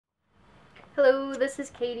Hello, this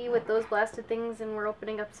is Katie with Those Blasted Things, and we're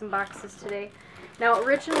opening up some boxes today. Now,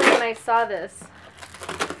 originally when I saw this,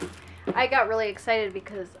 I got really excited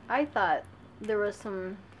because I thought there was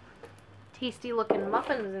some tasty looking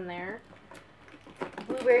muffins in there.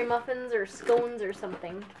 Blueberry muffins or scones or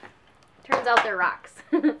something. Turns out they're rocks.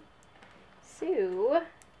 So,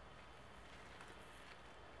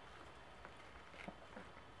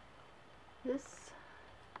 this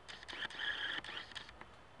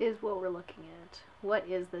is what we're looking at. What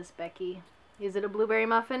is this, Becky? Is it a blueberry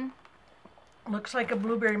muffin? Looks like a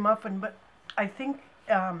blueberry muffin, but I think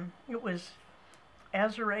it was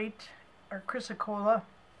azurite or chrysocolla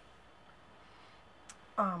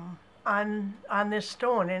on this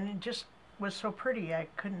stone, and it just was so pretty I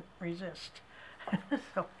couldn't resist.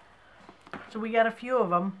 So we got a few of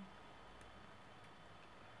them.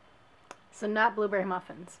 So not blueberry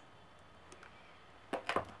muffins.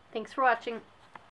 Thanks for watching.